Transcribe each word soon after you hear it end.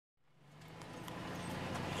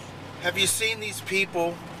Have you seen these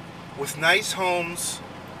people with nice homes,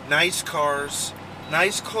 nice cars,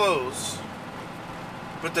 nice clothes,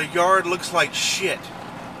 but their yard looks like shit?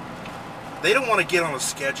 They don't want to get on a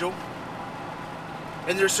schedule,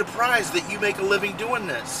 and they're surprised that you make a living doing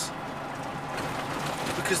this,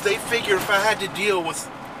 because they figure if I had to deal with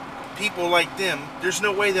people like them, there's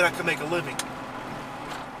no way that I could make a living.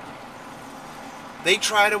 They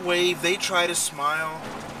try to wave, they try to smile,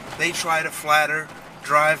 they try to flatter,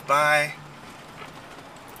 drive by,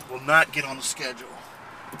 will not get on the schedule.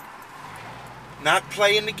 Not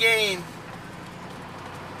playing the game.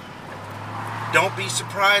 Don't be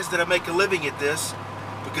surprised that I make a living at this,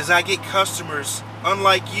 because I get customers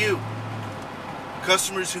unlike you.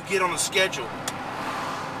 Customers who get on a schedule.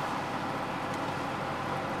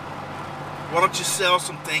 Why don't you sell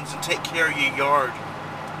some things and take care of your yard?